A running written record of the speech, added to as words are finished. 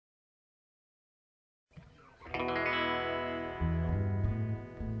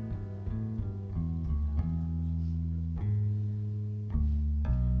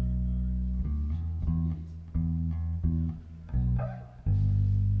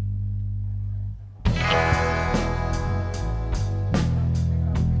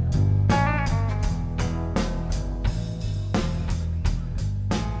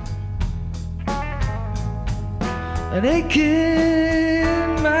An ache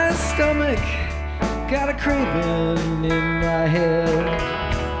in my stomach, got a craving in my head.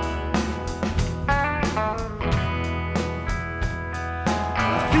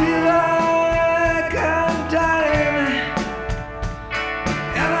 I feel like I'm dying,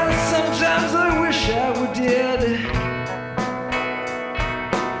 and sometimes I wish I were dead.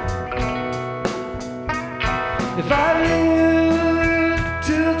 If I live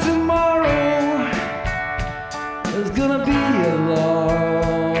till tomorrow, it's gonna be a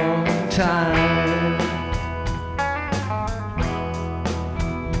long time,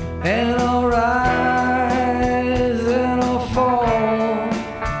 and I'll rise and I'll fall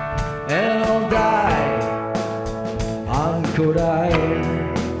and I'll die on Codeine.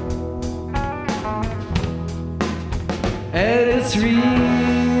 And it's real,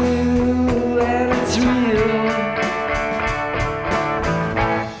 and it's real.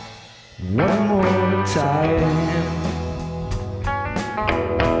 One more time.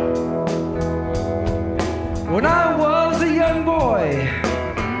 When I was a young boy,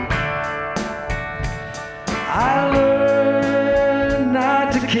 I learned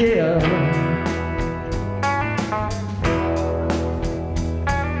not to care.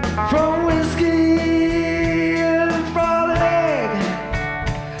 From whiskey and frolic,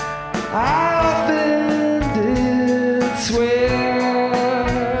 I often did swear.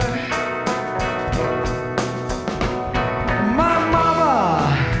 My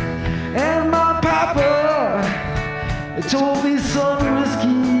mama and my papa, they told me, son,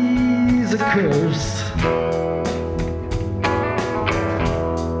 whiskey's a curse.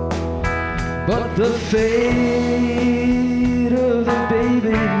 But the fate of the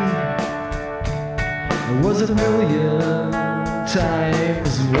baby was a million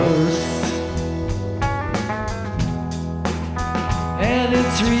times worse. And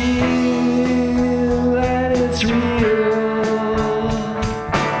it's real, and it's real.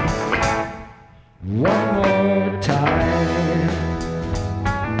 One more time.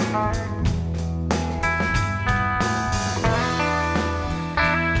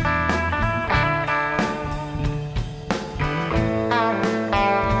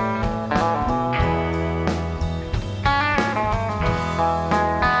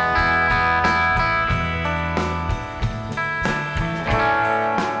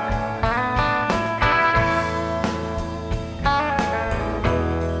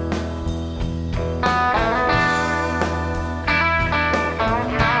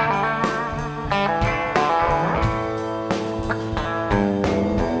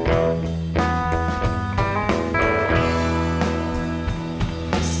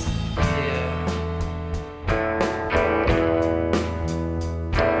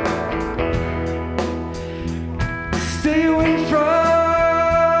 Stay away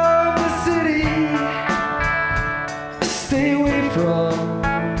from the city, stay away from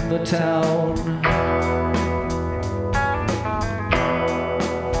the town.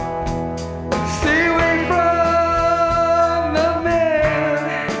 Stay away from the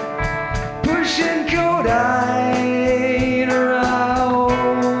men pushing codeine around.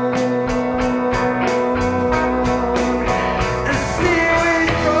 And stay away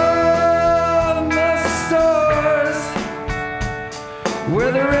from the stores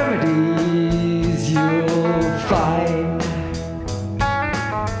where the remedies you'll find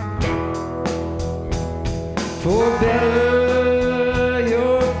for better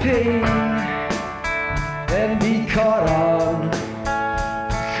your pain than be caught on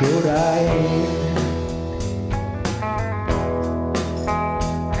Codeine.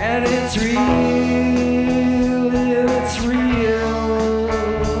 And it's real, it's real.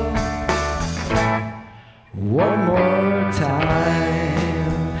 One more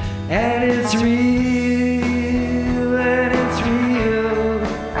time. And it's real, and it's real.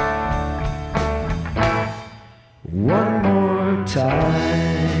 One more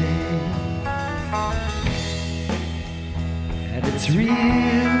time. And it's real.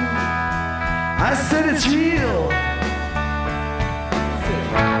 I said it's real.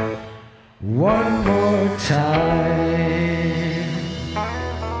 One more time.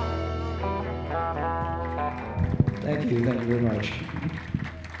 Thank you very much.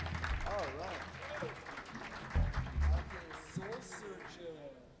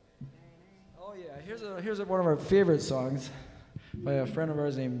 Oh yeah, here's one of our favorite songs by a friend of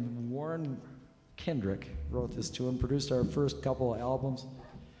ours named Warren Kendrick. Wrote this tune, produced our first couple of albums.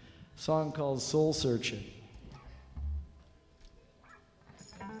 A song called Soul Searching.